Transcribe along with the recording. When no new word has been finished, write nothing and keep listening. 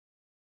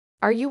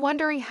Are you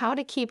wondering how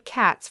to keep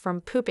cats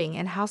from pooping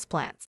in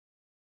houseplants?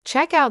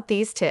 Check out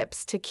these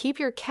tips to keep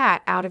your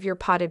cat out of your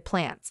potted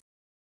plants.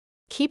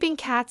 Keeping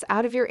cats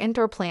out of your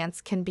indoor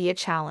plants can be a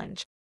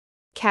challenge.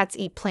 Cats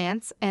eat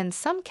plants, and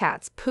some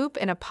cats poop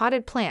in a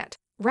potted plant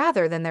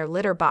rather than their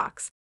litter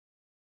box.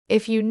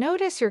 If you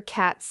notice your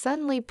cat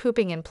suddenly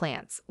pooping in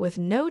plants with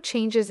no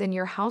changes in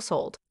your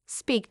household,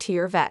 speak to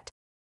your vet.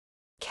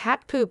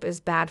 Cat poop is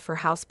bad for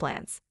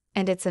houseplants,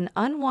 and it's an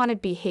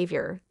unwanted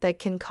behavior that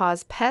can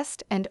cause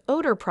pest and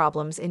odor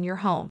problems in your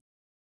home.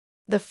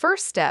 The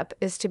first step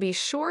is to be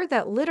sure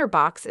that litter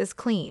box is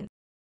clean.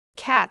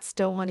 Cats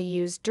don't want to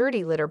use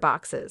dirty litter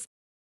boxes,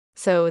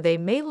 so they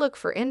may look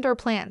for indoor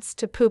plants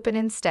to poop in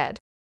instead.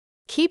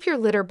 Keep your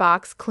litter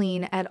box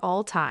clean at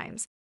all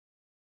times.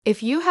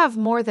 If you have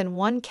more than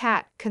one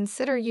cat,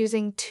 consider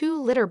using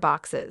 2 litter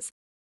boxes.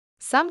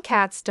 Some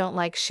cats don't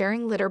like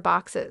sharing litter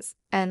boxes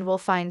and will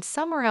find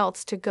somewhere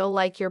else to go,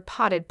 like your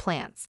potted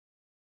plants.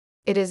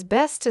 It is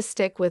best to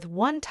stick with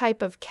one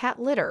type of cat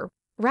litter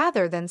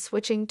rather than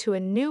switching to a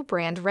new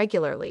brand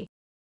regularly.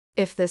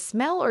 If the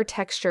smell or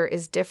texture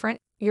is different,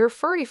 your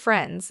furry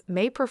friends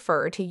may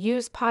prefer to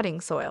use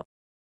potting soil.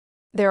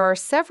 There are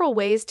several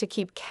ways to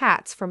keep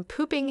cats from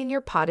pooping in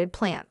your potted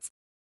plants.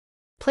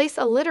 Place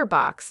a litter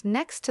box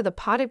next to the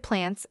potted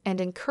plants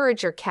and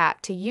encourage your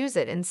cat to use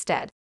it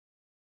instead.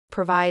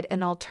 Provide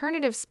an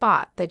alternative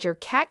spot that your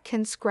cat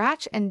can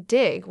scratch and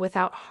dig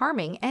without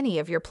harming any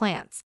of your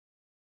plants.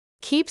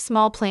 Keep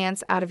small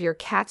plants out of your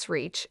cat's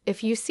reach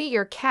if you see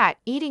your cat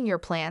eating your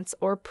plants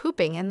or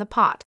pooping in the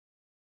pot.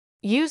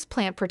 Use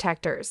plant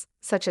protectors,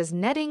 such as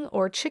netting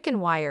or chicken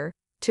wire,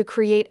 to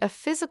create a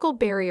physical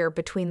barrier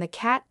between the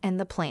cat and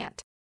the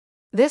plant.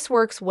 This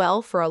works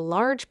well for a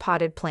large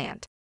potted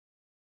plant.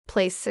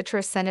 Place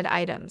citrus-scented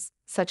items,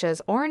 such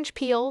as orange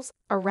peels,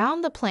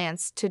 around the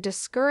plants to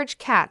discourage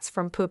cats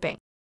from pooping.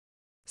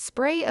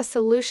 Spray a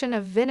solution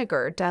of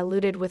vinegar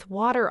diluted with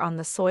water on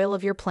the soil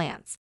of your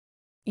plants.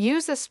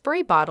 Use a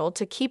spray bottle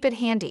to keep it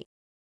handy.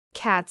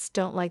 Cats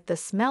don't like the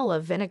smell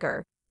of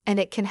vinegar, and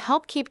it can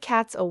help keep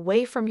cats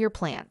away from your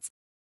plants.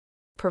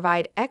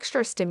 Provide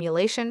extra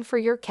stimulation for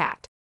your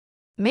cat.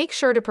 Make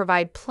sure to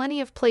provide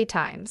plenty of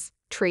playtimes,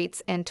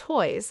 treats, and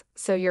toys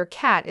so your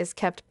cat is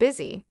kept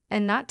busy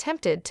and not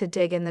tempted to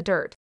dig in the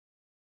dirt.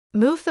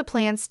 Move the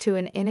plants to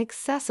an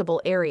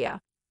inaccessible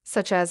area,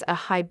 such as a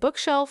high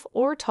bookshelf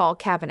or tall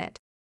cabinet.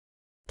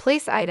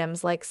 Place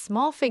items like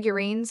small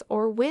figurines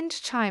or wind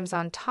chimes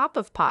on top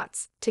of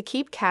pots to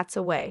keep cats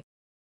away.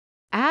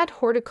 Add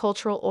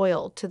horticultural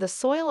oil to the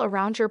soil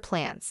around your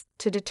plants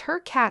to deter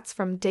cats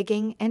from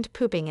digging and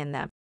pooping in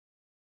them.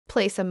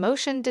 Place a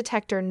motion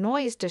detector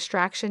noise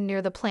distraction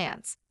near the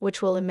plants,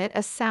 which will emit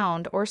a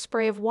sound or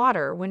spray of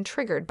water when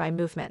triggered by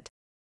movement.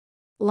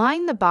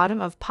 Line the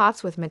bottom of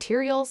pots with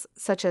materials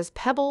such as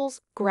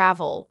pebbles,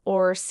 gravel,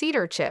 or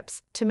cedar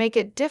chips to make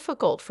it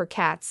difficult for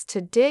cats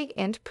to dig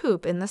and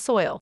poop in the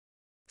soil.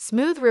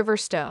 Smooth river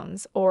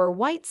stones or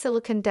white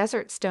silicon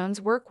desert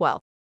stones work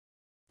well.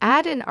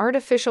 Add an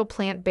artificial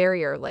plant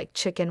barrier like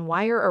chicken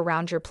wire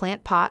around your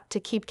plant pot to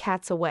keep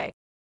cats away.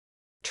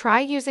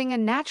 Try using a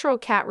natural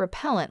cat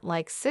repellent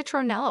like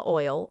citronella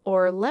oil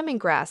or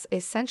lemongrass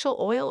essential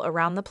oil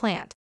around the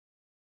plant.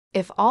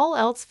 If all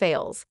else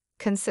fails,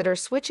 consider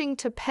switching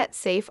to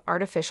pet-safe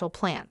artificial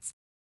plants.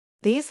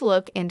 These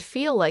look and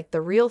feel like the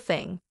real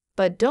thing,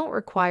 but don't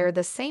require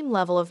the same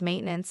level of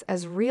maintenance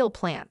as real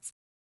plants.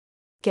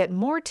 Get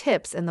more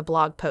tips in the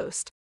blog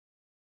post.